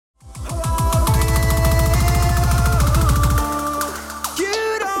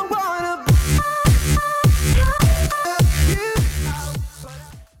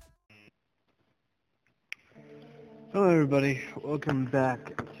everybody, welcome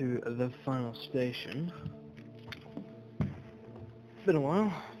back to the final station. Been a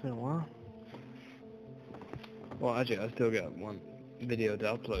while. Well, actually, I still got one video to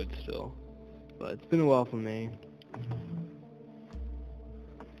upload still, but it's been a while for me.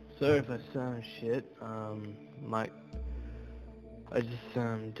 Sorry if I sound shit. I just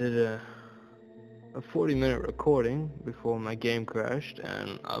did a 40-minute recording before my game crashed,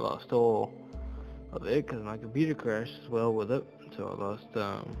 and I lost all of it because my computer crashed as well with it. So I lost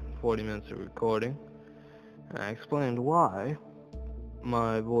 40 minutes of recording, and I explained why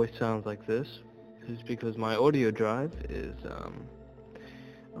my voice sounds like this. It's because my audio drive is a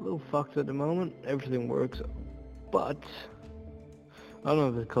little fucked at the moment. Everything works, but I don't know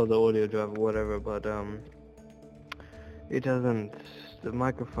if it's called the audio drive or whatever, but it doesn't, the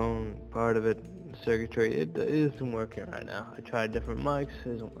microphone part of it, circuitry, it isn't working right now. I tried different mics,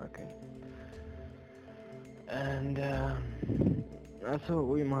 it isn't working. And I thought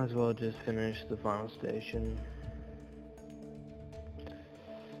we might as well just finish the final station.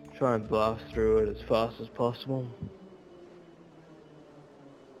 Try and blast through it as fast as possible.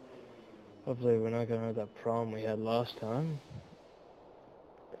 Hopefully we're not gonna have that problem we had last time.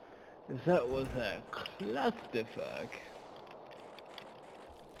 Because that was a clusterfuck.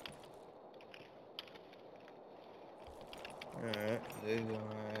 Alright, these are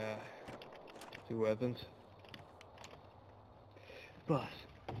my two weapons.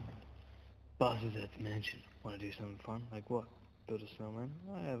 Boss is at the mansion. Wanna do something fun? Like what? Build a snowman?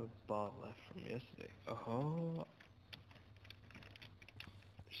 I have a ball left from yesterday. Oh,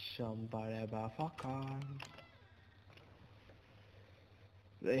 somebody about fuck on.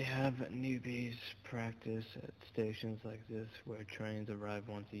 They have newbies practice at stations like this where trains arrive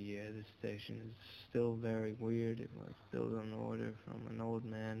once a year. This station is still very weird. It was built on order from an old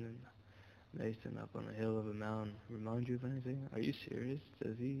man and mason up on the hill of a mountain. Remind you of anything? Are you serious?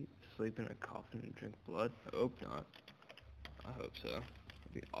 Does he sleep in a coffin and drink blood? I hope not. I hope so. That'd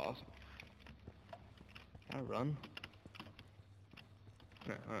be awesome. Can I run?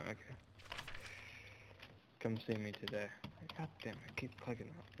 No, okay. Come see me today. God damn it, I keep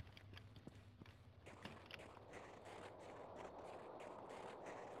clicking up.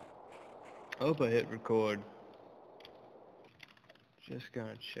 I hope I hit record. Just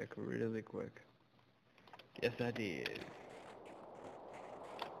gonna check really quick. Yes, I did.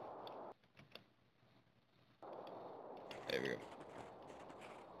 There we go.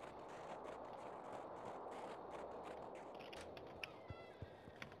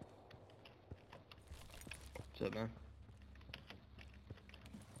 What's up, man?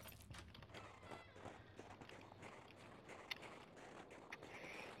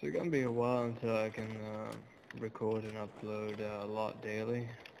 So it's gonna be a while until I can record and upload a lot daily.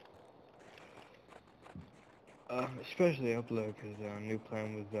 Especially upload because new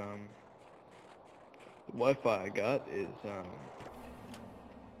plan with the Wi-Fi I got is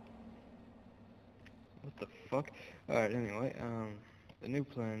what the fuck? Alright, anyway, the new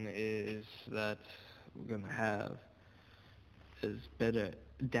plan is that we're gonna have is better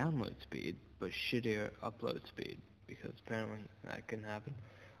download speed but shittier upload speed, because apparently that can happen.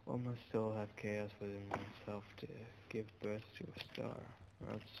 One must still have chaos within oneself to give birth to a star.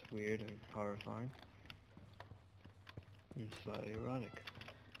 That's weird and horrifying. And slightly erotic.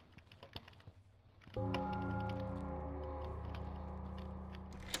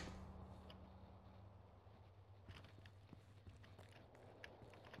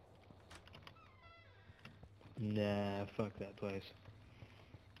 Nah, fuck that place.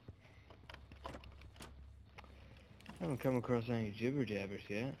 I haven't come across any jibber jabbers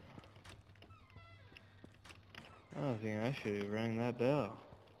yet. I don't think I should have rang that bell.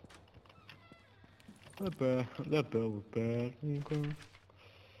 That bell was bad. Okay.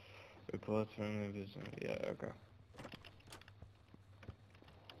 Reports from the business. Yeah, okay.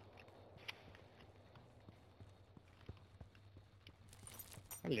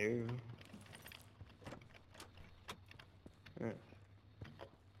 Hello. Yeah.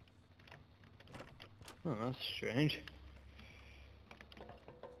 Oh, that's strange.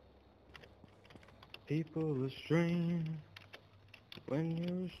 People are strange when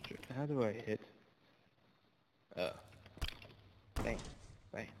you're strange. How do I hit? Oh. Bang.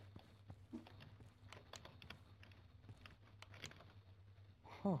 Bang.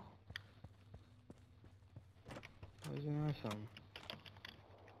 Huh. Wasn't that something?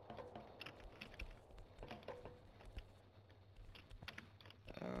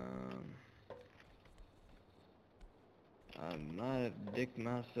 I might have dicked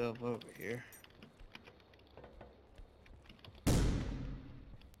myself over here.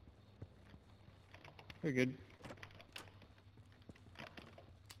 We're good.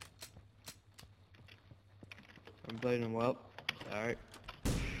 I'm playing him well. Sorry.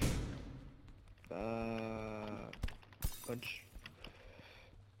 Punch.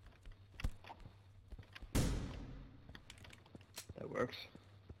 That works.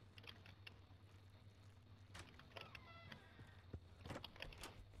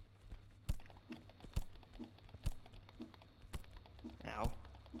 Ow.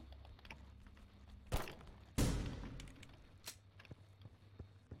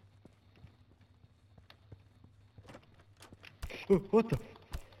 What the?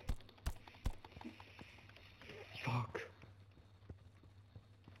 Fuck.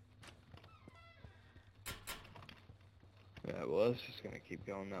 Yeah, well, it's just gonna keep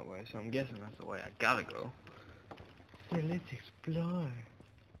going that way, so I'm guessing that's the way I gotta go. So let's explore.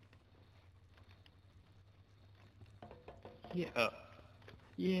 Yeah.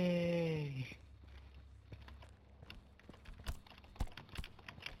 Yay.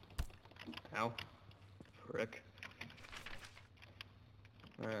 Ow. Frick.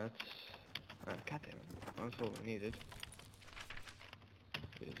 That's... God damn it. That's what we needed.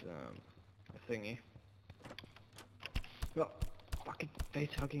 Is, a thingy. Oh, fucking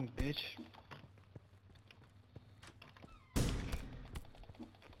face-hugging bitch.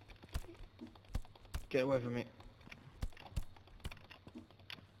 Get away from me.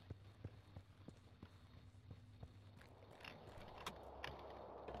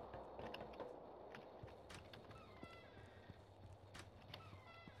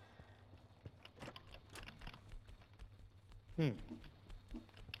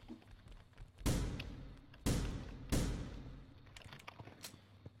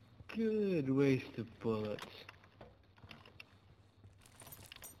 Good waste of bullets.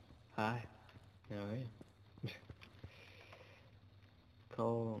 Hi. How are you?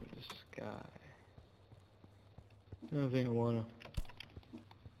 Calm the sky. I don't think I wanna.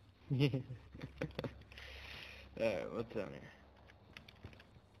 Yeah. Alright, what's down here?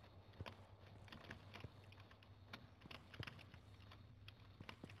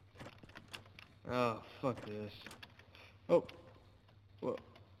 Oh, fuck this. Oh! Well,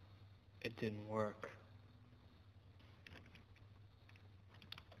 it didn't work.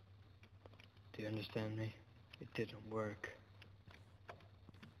 Do you understand me? It didn't work.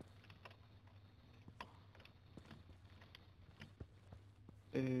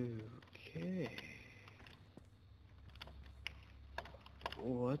 Okay.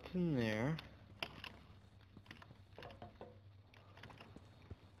 What's in there?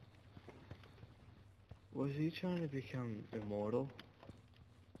 Was he trying to become immortal?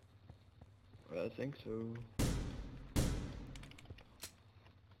 I think so.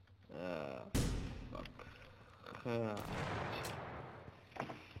 Fuck. Well,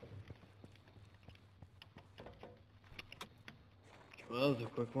 that was a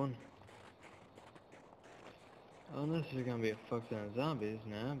quick one. Unless there's gonna be a fuck ton of zombies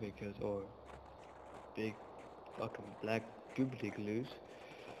now, because, or big fucking black goobly glues,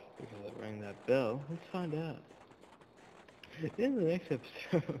 because I rang that bell. Let's find out. In the next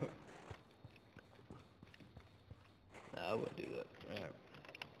episode. Nah, I wouldn't do that. Alright.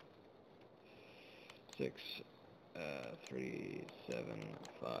 6, 3, 7,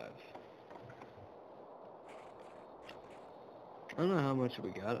 5. I don't know how much we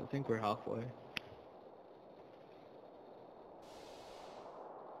got. I think we're halfway.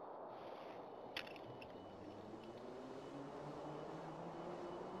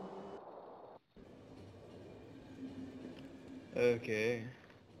 Okay.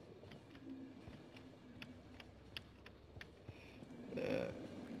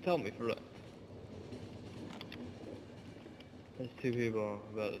 Tell me for real. There's 2 people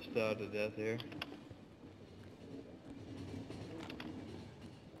about to starve to death here.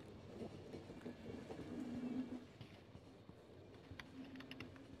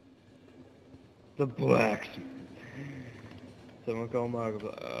 The blacks. Someone call Mark.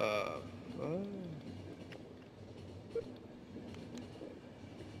 What? Oh,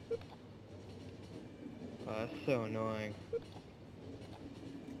 that's so annoying.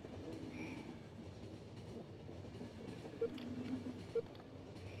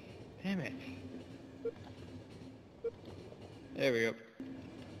 Damn it. There we go.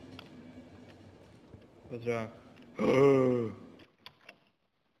 What's wrong?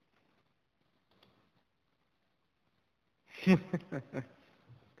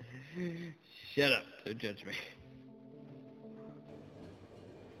 Shut up. Don't judge me.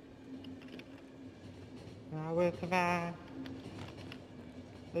 I will survive.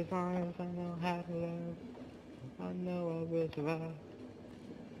 As long as I know how to love, I know I will survive.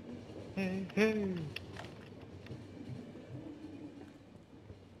 Hey, hey.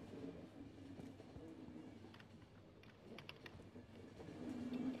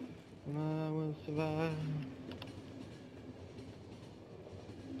 survive.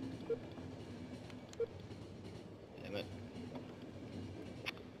 Damn it.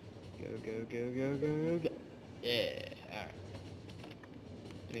 Go, go, go, go, go, go. Yeah, alright.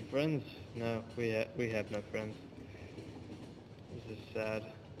 Any friends? No, we have no friends. This is sad.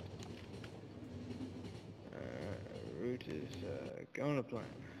 Route is going to plan.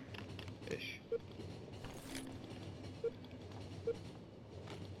 Ish.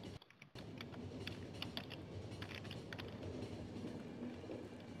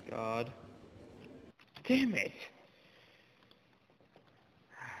 God. Damn it!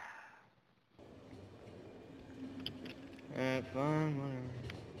 Fine, whatever.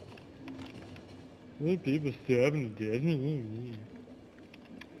 These people stabbing to death.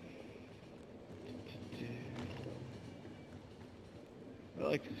 I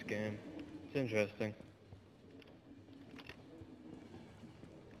like this game. It's interesting.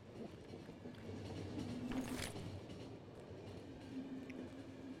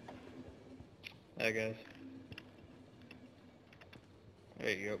 Hi guys. There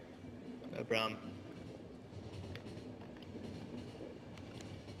you go. No problem.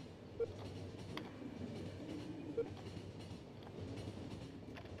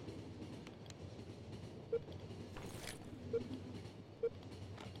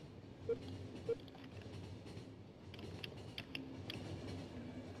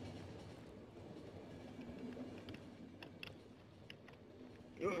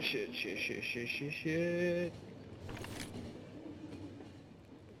 Oh shit, shit, shit, shit, shit, shit.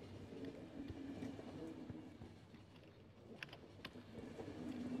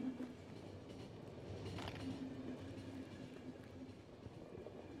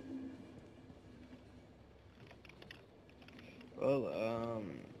 Well,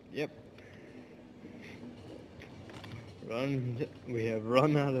 yep. We have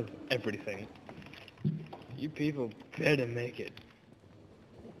run out of everything. You people better make it.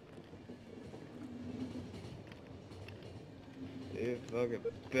 You fucking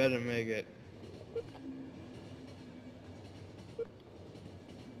better make it.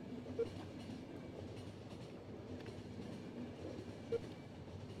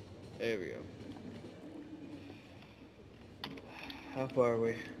 There we go. How far are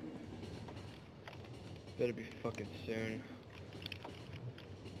we? Better be fucking soon.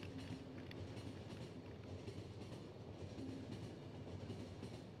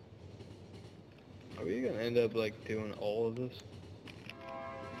 Are we gonna end up like doing all of this?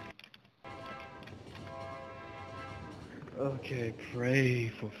 Okay, pray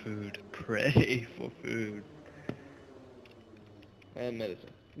for food. Pray for food. And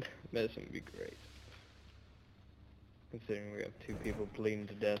medicine. Medicine would be great. Considering we have 2 people bleeding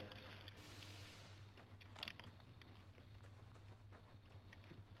to death.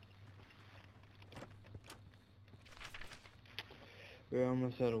 We're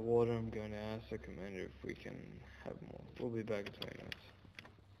almost out of water. I'm going to ask the commander if we can have more. We'll be back in 20 minutes.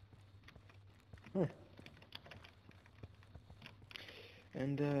 Huh.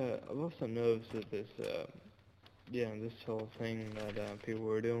 And I've also noticed that this, this whole thing that people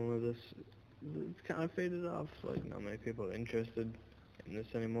were doing with this, it's kind of faded off. Like, not many people are interested in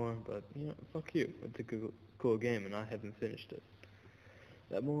this anymore. But, fuck you. It's a cool game, and I haven't finished it.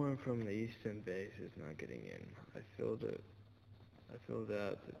 That Moran from the eastern base is not getting in. I filled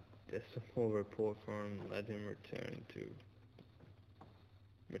out the decimal report form, let him return to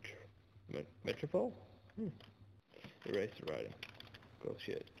Metropole? Erase the writing.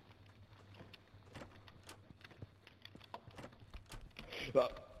 Bullshit. Oh,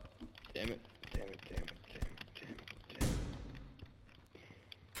 damn it, damn it, damn it, damn it, damn it, damn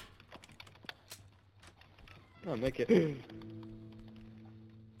it. Oh, make it.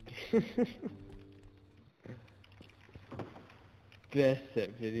 Best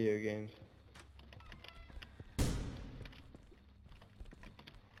at video games.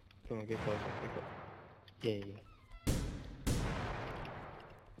 Come on, get closer, get closer. Yay.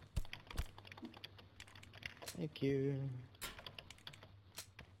 Thank you.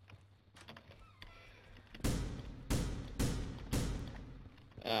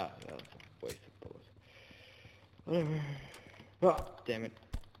 Ah, that was a waste of bullets. Whatever. Oh, damn it.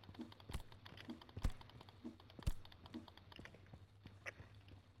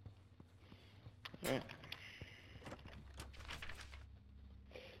 Alright.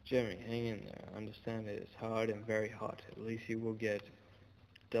 Jeremy, hang in there. I understand it is hard and very hot. At least you will get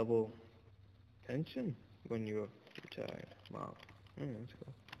double pension when you are retired. Wow. That's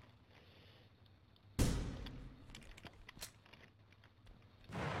cool.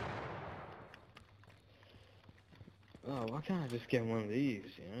 Oh, why can't I just get one of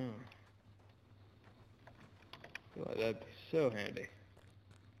these, Like, that'd be so handy.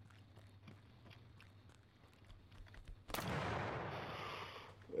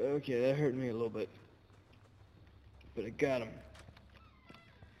 Okay, that hurt me a little bit. But I got him.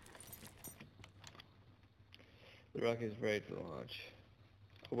 The rocket is ready for launch.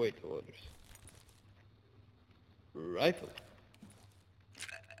 Await the orders. Rifle.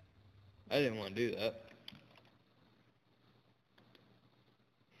 I didn't want to do that.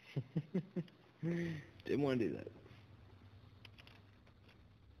 Didn't want to do that.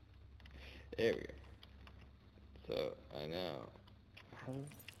 There we go. So, I now...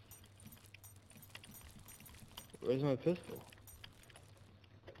 Where's my pistol?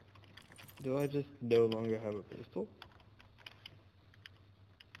 Do I just no longer have a pistol?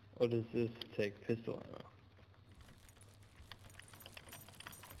 Or does this take pistol ammo?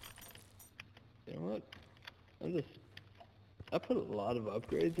 You know what? I put a lot of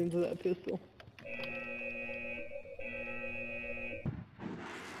upgrades into that pistol.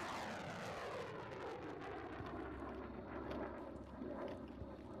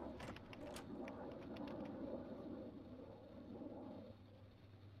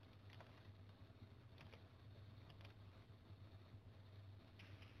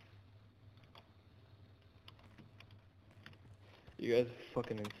 You guys are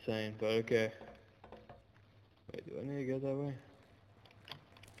fucking insane, but okay. Wait, do I need to go that way?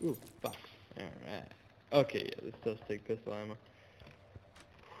 Ooh, fuck. Alright. Okay, yeah, this does take pistol ammo.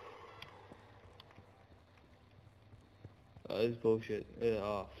 Oh, this is bullshit. Yeah,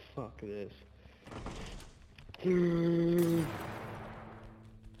 oh, fuck this.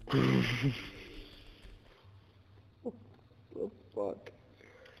 Oh, fuck.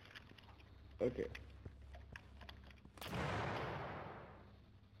 Okay.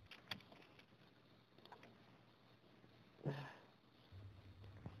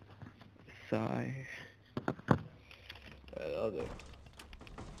 Sigh. Alright, I'll do.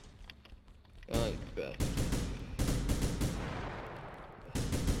 I like the best.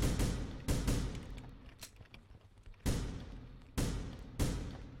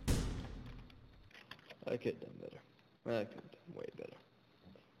 I could have done better. I could have done way better.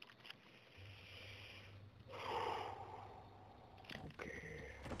 Okay.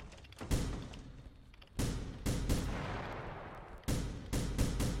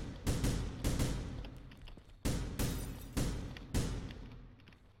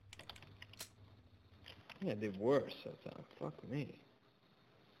 Yeah, they worse that time. Fuck me.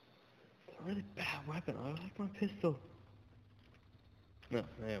 It's a really bad weapon. I like my pistol. No,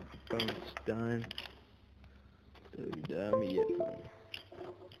 man, phone's dying. So dumb yet fun.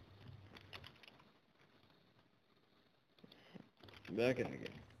 Back in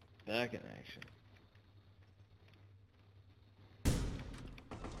again. Back in action.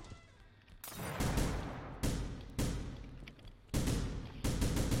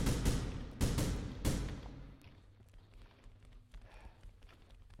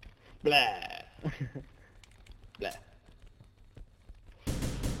 Blah. Blah.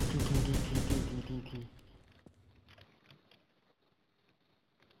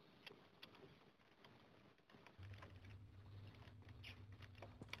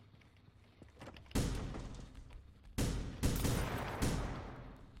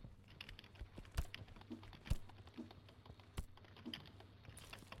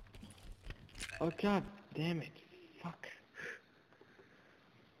 Oh god damn it. Fuck.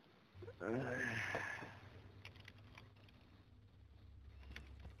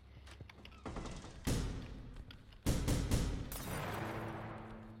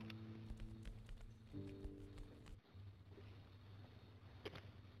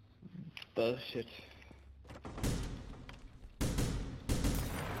 Bullshit.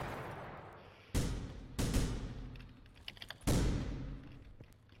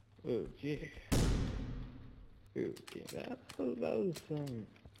 Oh gee. Okay, that was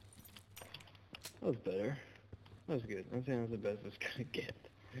better. That was good. I think that was the best it's gonna get.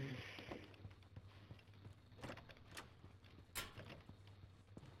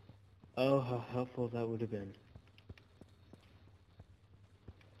 Oh, how helpful that would have been.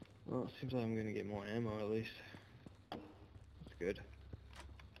 Well, it seems like I'm gonna get more ammo at least. That's good.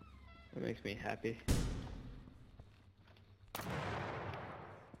 That makes me happy.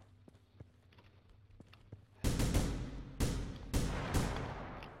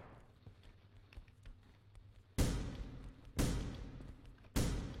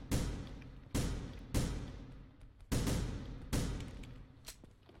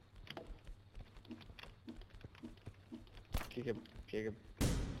 Jacob,